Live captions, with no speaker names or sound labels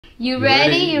You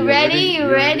ready? Welcome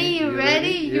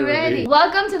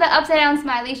to the Upside Down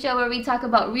Smilie Show, where we talk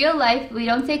about real life, we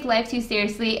don't take life too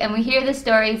seriously, and we hear the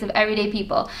stories of everyday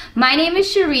people. My name is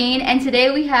Shereene, and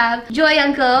today we have Joy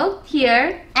Uncle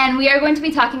here, and we are going to be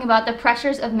talking about the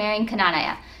pressures of marrying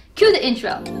Knanaya. Cue the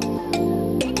intro.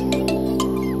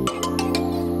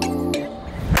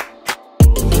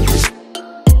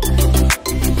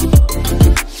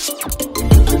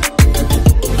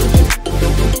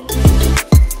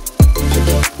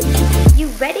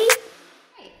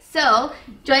 So,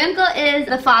 Joy Uncle is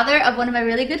the father of one of my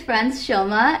really good friends,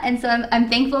 Shoma, and so I'm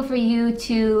thankful for you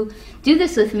to do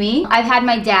this with me. I've had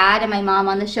my dad and my mom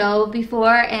on the show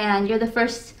before, and you're the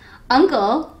first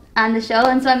uncle on the show,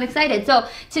 and so I'm excited. So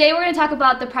today we're going to talk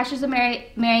about the pressures of marrying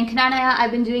Knanaya.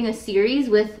 I've been doing a series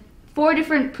with 4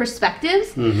 different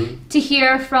perspectives to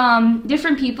hear from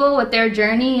different people with their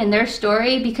journey and their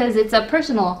story, because it's a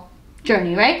personal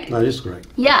journey, right? That is correct.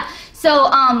 Yeah.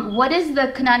 So, what is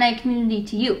the Knanaya community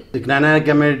to you? The Knanaya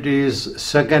community is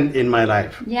second in my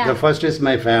life. Yeah. The first is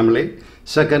my family.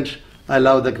 Second, I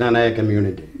love the Knanaya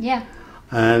community. Yeah.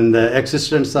 And the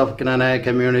existence of Knanaya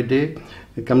community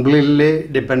completely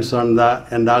depends on the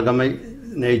endogamy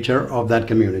nature of that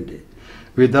community.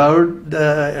 Without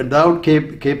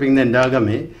keeping the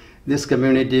endogamy, this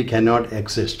community cannot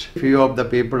exist. Few of the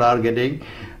people are getting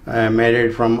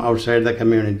married from outside the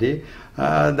community.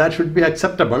 That should be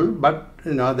acceptable, but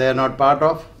they are not part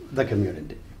of the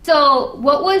community. So,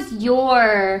 what was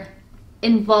your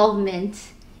involvement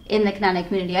in the Knanaya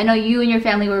community? I know you and your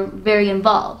family were very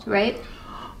involved, right?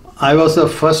 I was the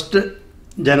first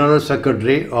General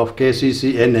Secretary of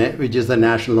KCCNA, which is the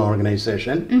national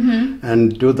organization.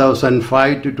 And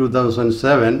 2005 to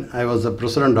 2007, I was the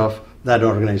president of that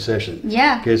organization.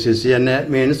 Yeah. KCCNA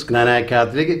means Knanaya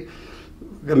Catholic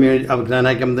Community of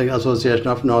Knanaya Community Association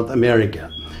of North America.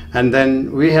 And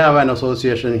then we have an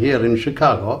association here in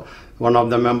Chicago, one of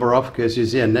the member of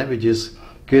KCCNA, which is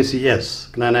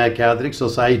KCS, Knanaya Catholic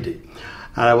Society.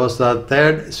 And I was the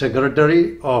 3rd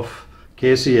secretary of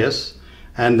KCS,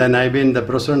 and then I've been the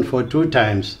president for 2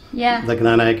 times, the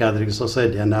Knanaya Catholic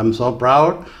Society. And I'm so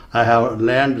proud. I have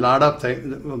learned a lot of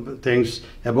things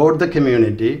about the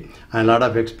community and a lot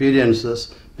of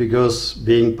experiences because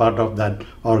being part of that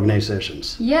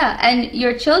organizations. Yeah, and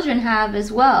your children have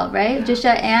as well, right?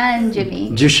 Jisha and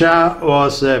Jimmy. Jisha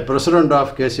was president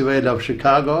of KCYL of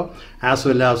Chicago, as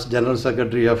well as general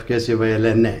secretary of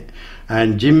KCYLNA.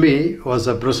 And Jimmy was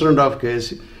the president of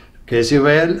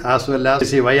KCYL as well as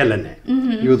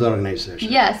KCYLNA, youth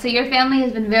organization. Yeah, so your family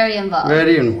has been very involved.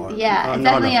 Very involved. Yeah, it's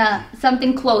definitely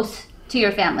something close to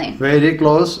your family. Very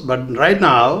close, but right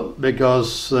now,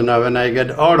 because when I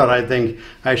get older, I think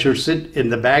I should sit in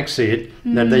the back seat,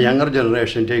 let the younger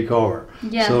generation take over.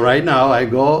 Yeah. So right now I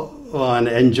go and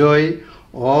enjoy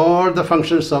all the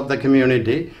functions of the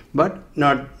community, but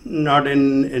not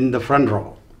in the front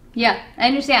row. Yeah, I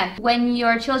understand. When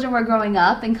your children were growing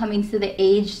up and coming to the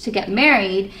age to get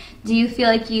married, do you feel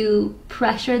like you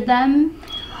pressured them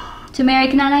to marry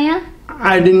Knanaya?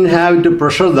 I didn't have to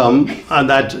pressure them on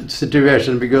that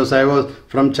situation, because I was,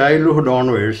 from childhood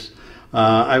onwards,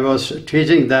 I was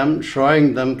teaching them,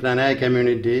 showing them Knanaya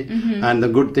community and the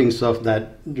good things of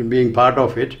that, being part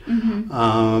of it.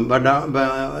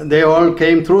 But they all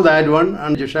came through that one,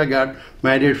 and Jisha got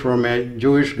married from a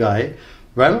Jewish guy.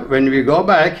 Well, when we go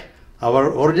back,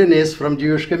 our origin is from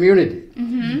Jewish community,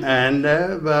 and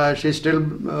she still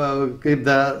keep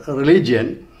the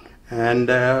religion, and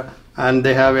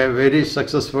they have a very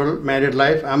successful married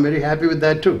life. I'm very happy with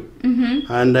that too.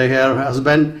 And her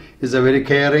husband is a very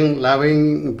caring,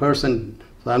 loving person,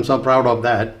 so I'm so proud of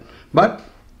that. But,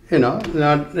 not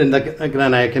in the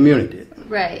Knanaya community.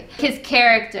 Right. His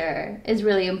character is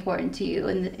really important to you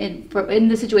in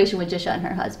the situation with Jisha and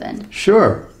her husband.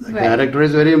 Sure. The character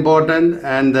is very important,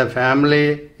 and the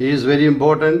family is very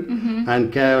important,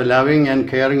 and loving and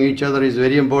caring each other is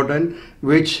very important,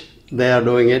 which they are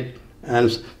doing it.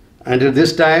 And until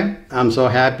this time, I'm so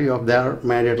happy of their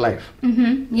married life.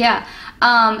 Yeah.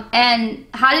 And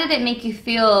how did it make you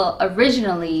feel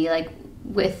originally, like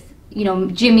with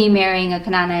Jimmy marrying a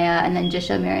Knanaya and then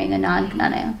Jisha marrying a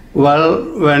non-Knanaya?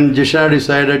 Well, when Jisha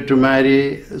decided to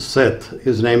marry Seth,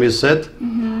 his name is Seth,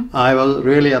 I was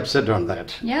really upset on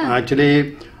that. Yeah.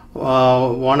 Actually,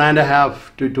 1.5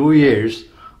 to 2 years,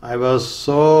 I was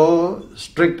so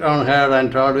strict on her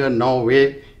and told her, no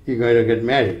way you're going to get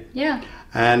married. Yeah.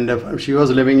 And she was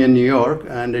living in New York,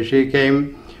 and she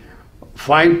came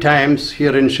 5 times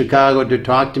here in Chicago to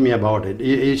talk to me about it.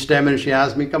 Each time when she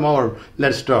asked me, come over,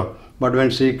 let's talk. But when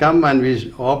she come and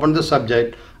we opened the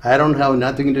subject, I don't have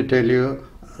nothing to tell you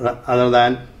other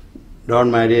than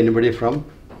don't marry anybody from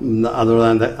other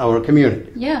than our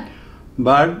community. Yeah.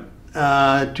 But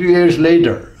 2 years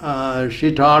later,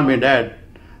 she told me that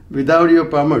without your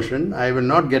permission, I will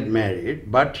not get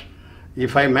married. But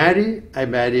if I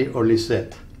marry only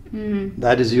Seth.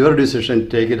 That is your decision.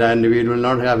 Take it, and we will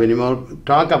not have any more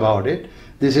talk about it.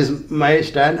 This is my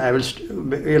stand. I will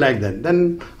be like that.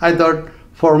 Then I thought,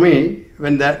 for me,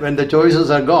 when the choices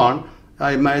are gone,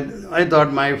 I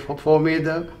thought for me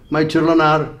my children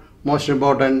are most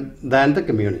important than the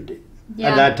community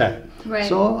at that time. Right.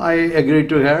 So I agreed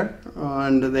to her,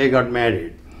 and they got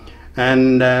married.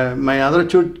 And my other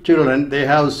children, they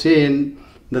have seen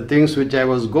the things which I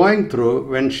was going through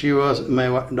when my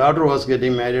daughter was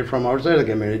getting married from outside the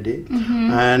community.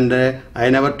 And I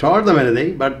never told them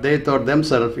anything, but they thought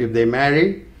themselves, if they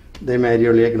marry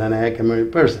only a Knanaya Community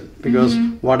person. Because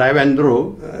what I went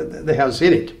through, they have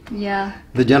seen it. Yeah.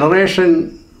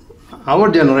 Our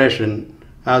generation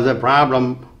has a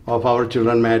problem of our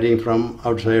children marrying from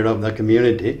outside of the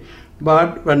community.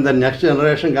 But when the next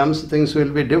generation comes, things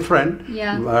will be different.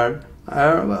 Yeah. But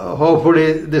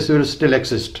hopefully this will still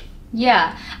exist.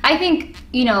 Yeah. I think,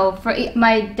 for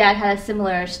my dad had a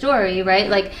similar story, right?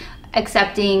 Like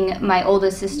accepting my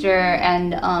oldest sister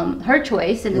and her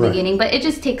choice in the beginning, but it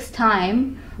just takes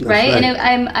time, right?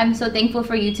 And I'm so thankful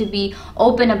for you to be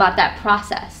open about that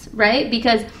process, right?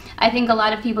 Because I think a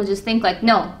lot of people just think like,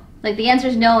 no, like the answer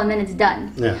is no, and then it's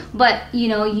done. Yeah. But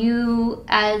you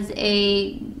as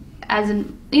an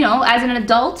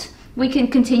adult, we can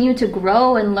continue to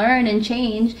grow and learn and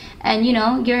change. And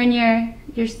you're in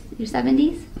your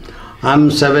 70s.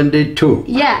 I'm 72.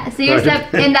 Yeah, so you're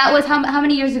and that was how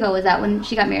many years ago was that when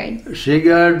she got married? She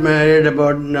got married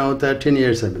about now 13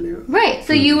 years, I believe. Right,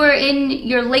 so you were in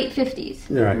your late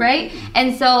 50s, right?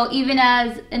 And so even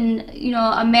as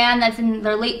a man that's in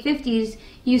their late 50s,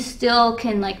 you still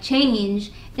can like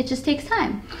change. It just takes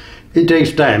time. It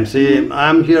takes time. See, I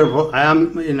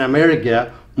am in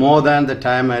America more than the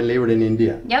time I lived in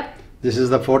India. Yep. This is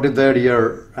the 43rd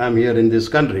year I'm here in this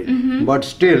country. But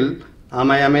still,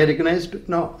 am I Americanized?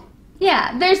 No.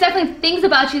 Yeah, there's definitely things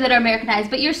about you that are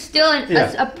Americanized, but you're still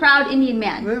a proud Indian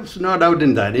man. There's no doubt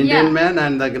in that. Indian man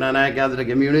and the Knanaya Catholic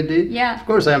community. Yeah. Of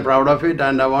course, I'm proud of it,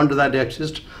 and I want that to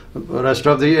exist the rest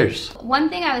of the years. One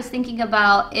thing I was thinking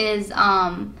about is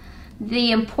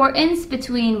the importance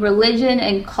between religion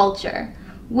and culture.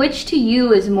 Which to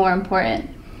you is more important?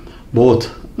 Both.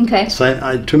 Okay.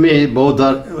 So to me, both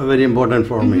are very important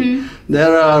for me.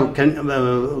 There are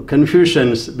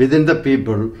confusions within the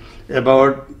people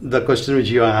about the question which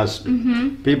you asked.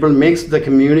 People mix the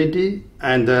community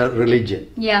and the religion.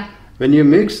 Yeah. When you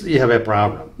mix, you have a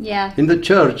problem. Yeah. In the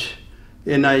church,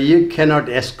 you cannot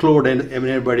exclude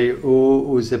anybody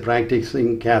who is a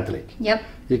practicing Catholic. Yep.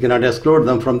 You cannot exclude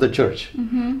them from the church.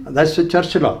 That's the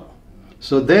church law.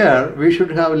 So there, we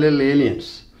should have little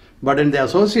aliens. But in the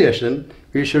association,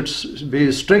 we should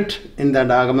be strict in the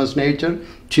endogamous nature,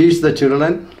 teach the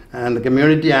children and the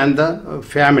community and the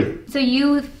family. So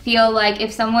you feel like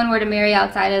if someone were to marry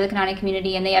outside of the Knanaya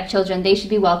community and they have children, they should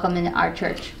be welcome in our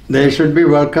church? They should be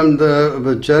welcome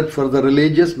the church for the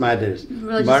religious matters.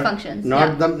 Religious functions.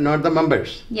 Not the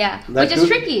members. Yeah, which is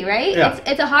tricky, right? Yeah.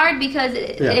 It's a hard because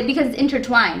it's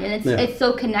intertwined and it's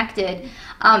so connected.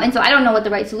 And so I don't know what the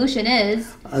right solution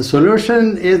is. A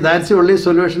solution is, that's the only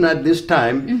solution at this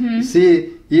time.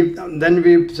 See, then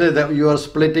we say that you are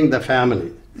splitting the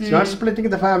family. It's not splitting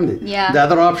the family. Yeah. The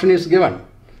other option is given.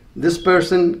 This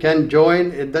person can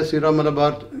join at the Sri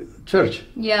Malabar church.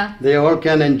 Yeah. They all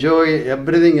can enjoy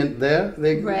everything in there.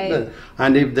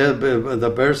 And if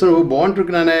the person who born to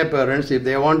Knanaya parents, if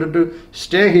they wanted to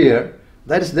stay here,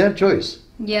 that is their choice.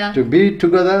 Yeah. To be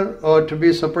together or to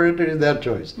be separated is their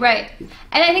choice. Right.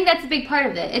 And I think that's a big part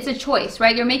of it. It's a choice,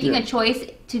 right? You're making a choice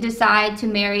to decide to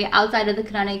marry outside of the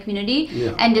Knanaya community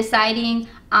and deciding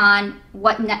on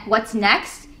what's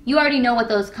next. You already know what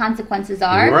those consequences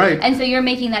are. Right. And so you're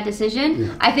making that decision.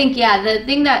 Yeah. I think, the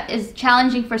thing that is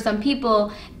challenging for some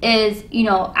people is,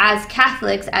 as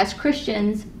Catholics, as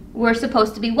Christians, we're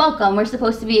supposed to be welcome. We're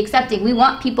supposed to be accepting. We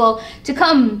want people to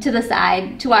come to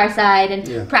our side,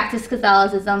 and practice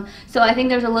Catholicism. So I think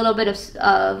there's a little bit of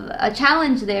a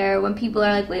challenge there when people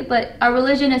are like, wait, but our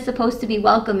religion is supposed to be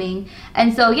welcoming.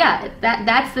 And so,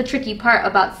 that's the tricky part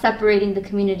about separating the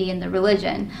community and the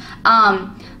religion.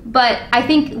 But I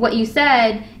think what you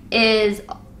said is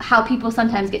how people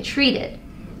sometimes get treated.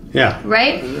 Yeah.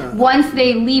 Right? Yeah. Once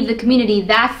they leave the community,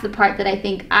 that's the part that I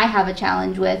think I have a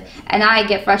challenge with, and I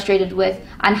get frustrated with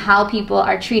on how people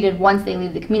are treated once they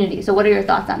leave the community. So what are your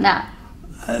thoughts on that?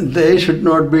 They should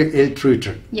not be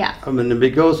ill-treated. Yeah. I mean,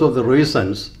 because of the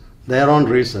reasons, their own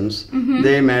reasons,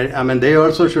 they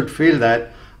also should feel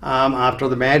that after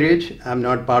the marriage, I'm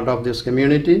not part of this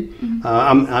community.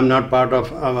 I'm not part of.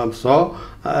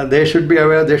 They should be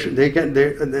aware.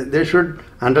 They should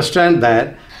understand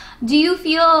that. Do you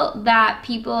feel that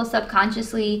people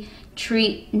subconsciously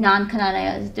treat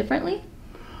non-Knanayas differently?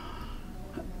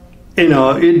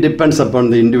 It depends upon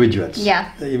the individuals.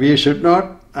 Yeah. We should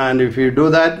not, and if you do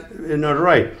that, you're not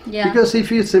right. Yeah. Because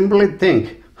if you simply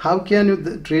think, how can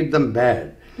you treat them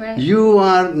bad? Right. You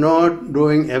are not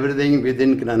doing everything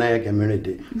within Knanaya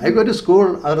community. I go to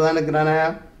school other than the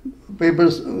Knanaya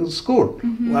people's school,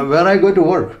 where I go to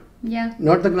work. Yeah.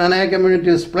 Not the Knanaya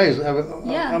community's place.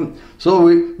 Yeah. So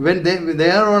when they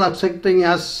are all accepting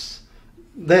us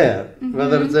there,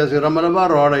 whether it's Ramalaba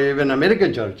or even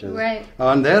American churches, right,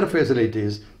 on their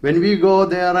facilities, when we go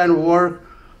there and work,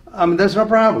 there's no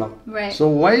problem. Right. So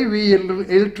why we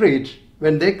ill-treat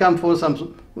when they come for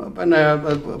to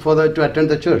attend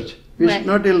the church? We should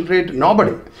not ill-treat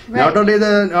nobody. Right. Not only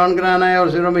the non-Knanaya or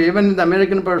Siroma, even the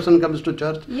American person comes to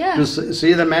church to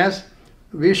see the mass.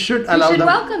 We should allow them.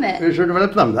 Welcome it. We should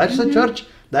welcome them. That's a church.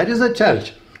 That is a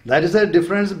church. That is the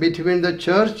difference between the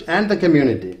church and the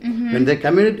community. When they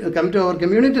come to our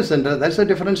community center, that's a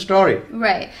different story.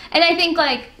 Right. And I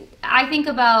think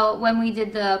about when we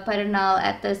did the Paranal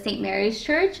at the St. Mary's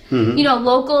Church,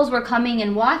 locals were coming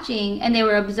and watching and they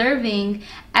were observing,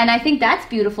 and I think that's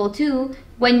beautiful too,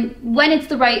 when it's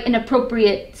the right and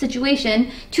appropriate situation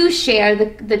to share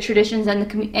the traditions and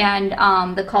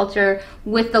the culture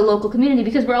with the local community,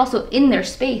 because we're also in their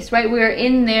space, right? We're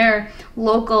in their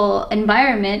local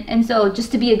environment, and so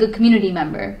just to be a good community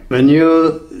member. When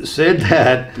you said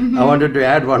that, I wanted to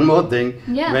add one more thing.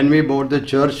 Yeah. When we bought the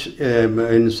church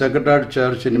in Secretariat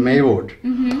Church in Maywood,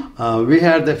 we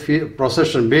had the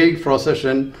procession, big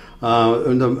procession.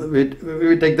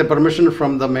 We take the permission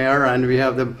from the mayor, and we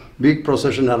have the big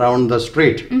procession around the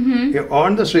street.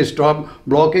 On the street, stop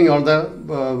blocking all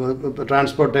the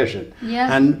transportation.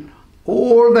 Yeah. And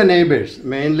all the neighbors,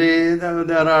 mainly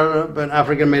there are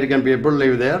African American people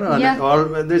live there,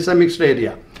 and it's a mixed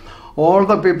area. All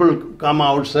the people come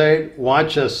outside,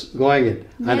 watch us going in,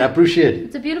 and appreciate it.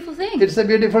 It's a beautiful thing. It's a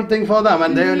beautiful thing for them,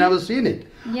 and they have never seen it.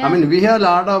 Yeah. I mean, we have a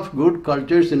lot of good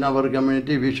cultures in our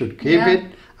community. We should keep it,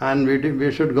 and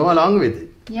we should go along with it.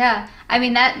 Yeah, I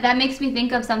mean that makes me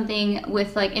think of something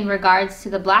with in regards to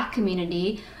the Black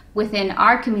community within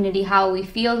our community, how we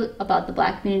feel about the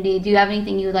Black community. Do you have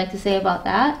anything you would like to say about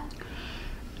that?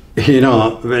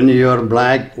 When you're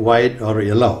black, white, or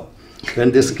yellow,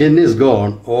 when the skin is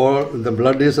gone, or the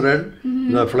blood is red,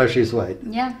 the flesh is white.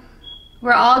 Yeah,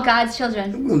 we're all God's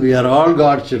children. We are all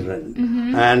God's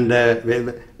children, and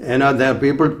there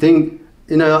people think.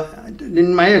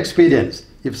 In my experience,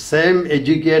 if same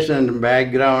education and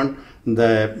background,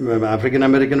 the African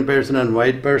American person and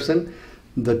white person,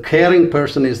 the caring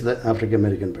person is the African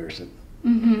American person.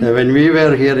 When we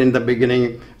were here in the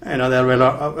beginning, there were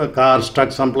a car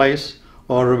stuck someplace,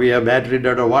 or we have battery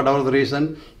dead, or whatever the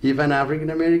reason. If an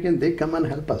African American, they come and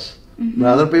help us. The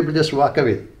other people just walk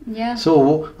away. Yeah.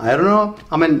 So I don't know.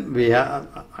 I mean, we have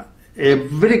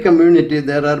every community.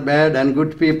 There are bad and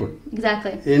good people.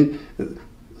 Exactly.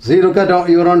 See, look at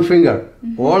your own finger.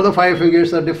 All the 5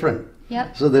 fingers are different.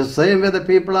 Yep. So the same way the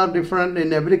people are different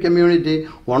in every community.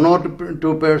 1 or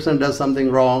 2% does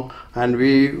something wrong, and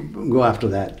we go after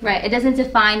that. Right. It doesn't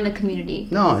define the community.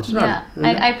 No, it's not.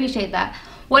 Yeah, I appreciate that.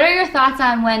 What are your thoughts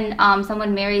on when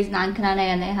someone marries non-Knanaya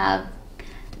and they have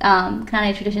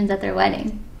Knanaya traditions at their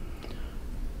wedding?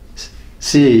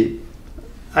 See,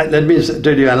 let me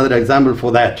tell you another example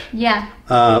for that. Yeah.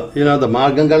 The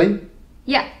Margangali?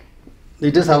 Yeah.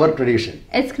 It is our tradition.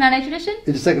 It's Knanaya tradition?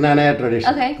 It's a Knanaya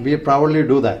tradition. Okay. We proudly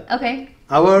do that. Okay.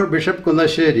 Our Bishop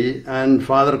Kundasheri and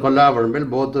Father Kollavarambel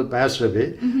both passed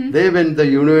away. They went the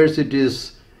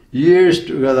universities years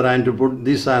together and to put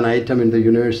this an item in the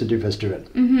university festival.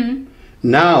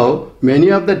 Now,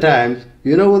 many of the times,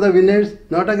 you know who the winners?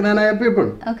 Not a Knanaya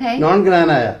people. Okay.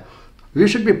 Non-Knanaya. We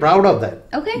should be proud of that.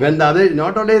 Okay. When the others,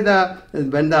 not only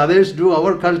when the others do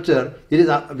our culture,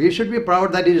 we should be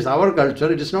proud that it is our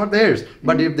culture. It is not theirs.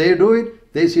 But if they do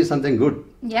it, they see something good.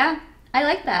 Yeah, I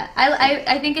like that.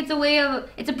 I think it's a way of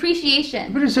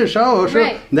appreciation. But it's a show.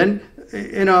 Right. Then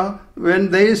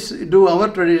when they do our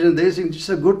tradition, they think it's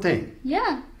a good thing.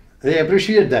 Yeah. They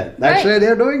appreciate that. That's why they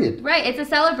are doing it. Right. It's a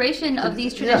celebration of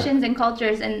these traditions and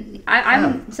cultures, and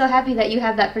I'm so happy that you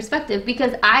have that perspective,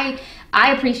 because I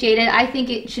appreciate it. I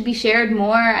think it should be shared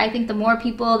more. I think the more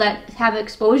people that have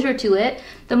exposure to it,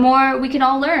 the more we can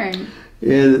all learn.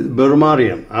 In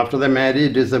Burmarium, after they marry,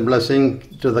 it is a blessing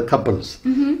to the couples,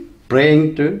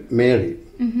 praying to Mary.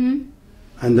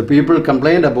 And the people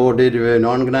complained about it,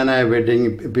 non-Knanaya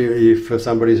wedding, if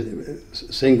somebody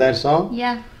sing that song.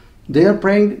 Yeah. They are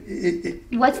praying.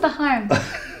 What's the harm?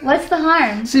 What's the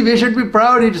harm? See, we should be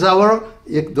proud. It's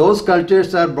those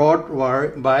cultures are brought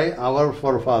by our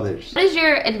forefathers. What is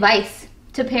your advice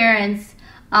to parents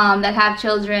that have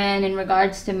children in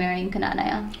regards to marrying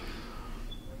Knanaya?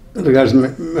 Regards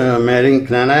marrying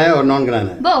Knanaya or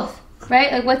non-Knanaya? Both,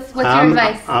 right? Like what's your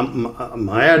advice?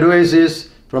 My advice is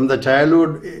from the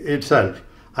childhood itself.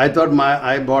 I thought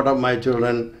I brought up my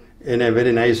children in a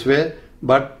very nice way,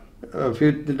 but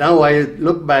now I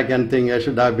look back and think I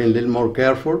should have been a little more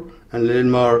careful and a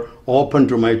little more open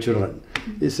to my children.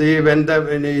 You see,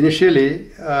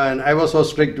 initially, I was so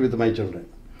strict with my children.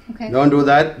 Okay. Don't do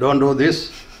that, don't do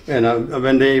this.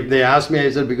 If they ask me, I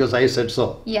said, because I said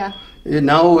so. Yeah.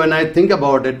 Now when I think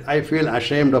about it, I feel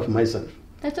ashamed of myself.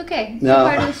 That's okay.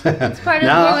 It's part of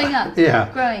growing up. Yeah.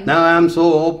 Growing. Now I am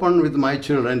so open with my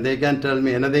children. They can tell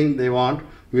me anything they want.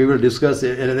 We will discuss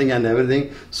anything and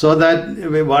everything, so that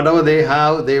whatever they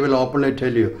have, they will openly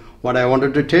tell you. What I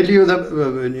wanted to tell you,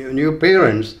 the new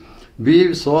parents,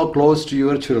 be so close to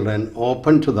your children,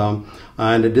 open to them,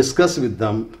 and discuss with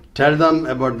them. Tell them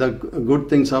about the good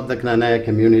things of the Knanaya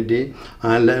community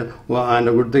and the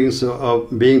good things of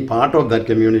being part of that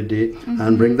community,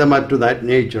 and bring them up to that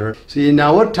nature. See, in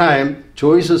our time,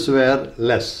 choices were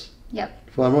less. Yep.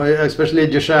 Especially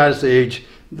Jisha's age,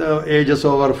 the ages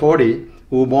over 40,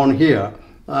 who born here,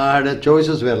 the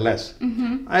choices were less.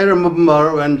 I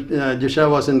remember when Jisha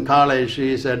was in college,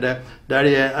 she said,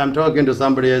 Daddy, I'm talking to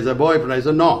somebody as a boyfriend. I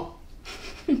said, no.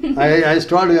 I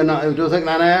told her, no. It was like,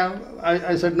 Knanaya,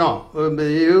 I said, no.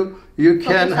 You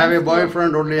can have a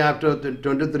boyfriend only after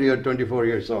 23 or 24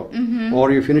 years old,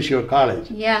 or you finish your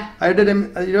college. Yeah.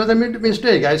 It was a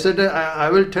mistake. I said, I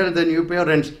will tell the new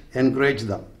parents, encourage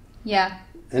them. Yeah.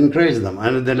 Encourage them,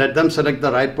 and then let them select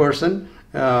the right person.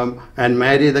 And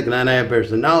marry the Knanaya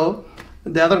person. Now,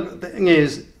 the other thing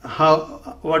is,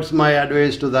 what's my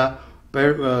advice to the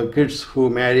kids who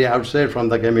marry outside from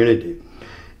the community?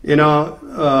 They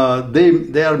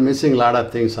are missing a lot of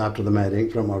things after the marrying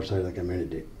from outside the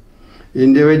community.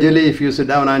 Individually, if you sit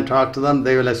down and talk to them,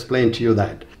 they will explain to you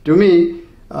that. To me,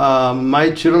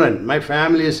 my children, my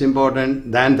family is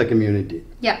important than the community.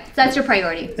 Yeah, so that's your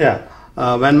priority. Yeah.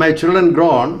 When my children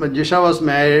grown, when Jisha was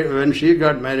married, when she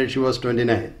got married, she was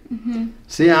 29.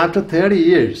 See, after 30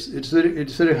 years, it's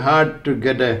very hard to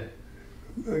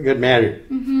get married.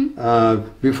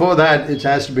 Before that, it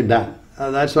has to be done.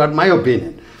 That's what my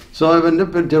opinion. So when the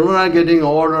children are getting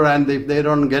older and if they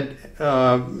don't get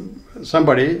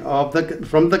somebody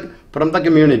from the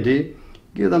community,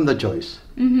 give them the choice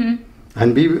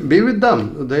and be with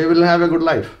them. They will have a good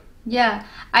life. Yeah,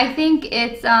 I think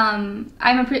it's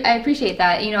I appreciate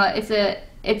that.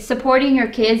 It's supporting your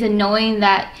kids and knowing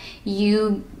that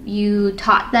you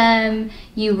taught them,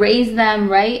 you raised them,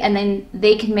 right? And then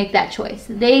they can make that choice.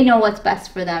 They know what's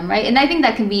best for them, right? And I think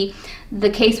that can be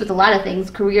the case with a lot of things,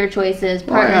 career choices,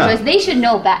 partner choice. They should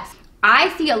know best.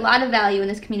 I see a lot of value in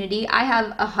this community. I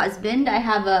have a husband. I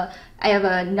have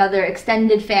another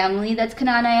extended family that's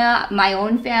Knanaya, my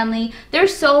own family.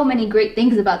 There's so many great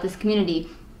things about this community.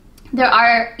 There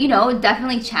are,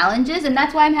 definitely challenges, and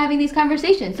that's why I'm having these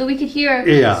conversations, so we could hear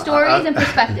stories and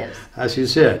perspectives. As you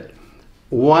said,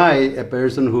 why a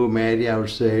person who married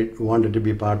outside wanted to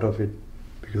be part of it?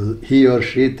 Because he or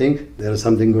she thinks there is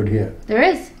something good here. There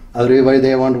is. Otherwise,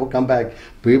 they want to come back.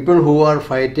 People who are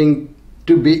fighting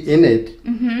to be in it,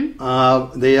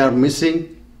 they are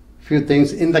missing few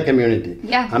things in the community.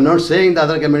 Yeah. I'm not saying the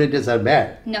other communities are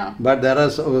bad. No. But there are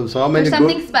so many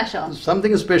something special.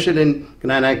 Something special in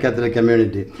Knanaya Catholic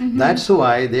community. That's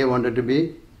why they wanted to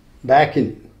be back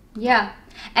in. Yeah.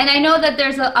 And I know that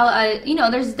there's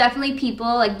there's definitely people,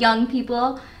 like young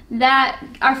people, that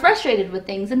are frustrated with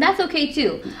things, and that's okay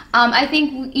too. I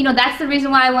think, that's the reason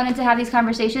why I wanted to have these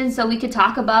conversations, so we could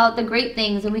talk about the great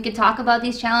things and we could talk about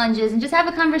these challenges and just have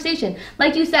a conversation.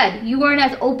 Like you said, you weren't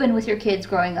as open with your kids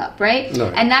growing up, right? No.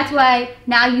 And that's why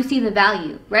now you see the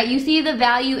value, right? You see the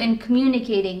value in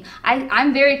communicating.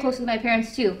 I'm very close with my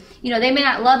parents too. They may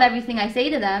not love everything I say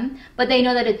to them, but they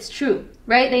know that it's true,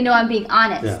 right? They know I'm being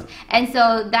honest. Yeah. And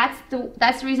so that's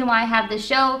the reason why I have this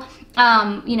show.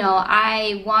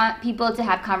 I want people to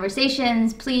have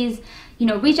conversations. Please,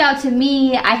 reach out to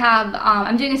me.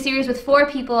 I'm doing a series with 4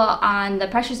 people on the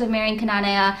pressures of marrying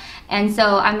Knanaya, and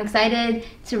so I'm excited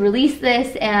to release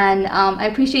this, and I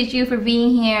appreciate you for being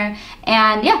here.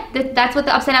 And yeah, that's what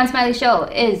the Upside Down Smilie Show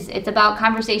is. It's about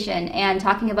conversation and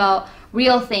talking about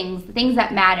real things, the things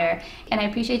that matter, and I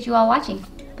appreciate you all watching.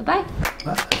 Bye-bye.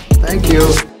 Thank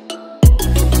you.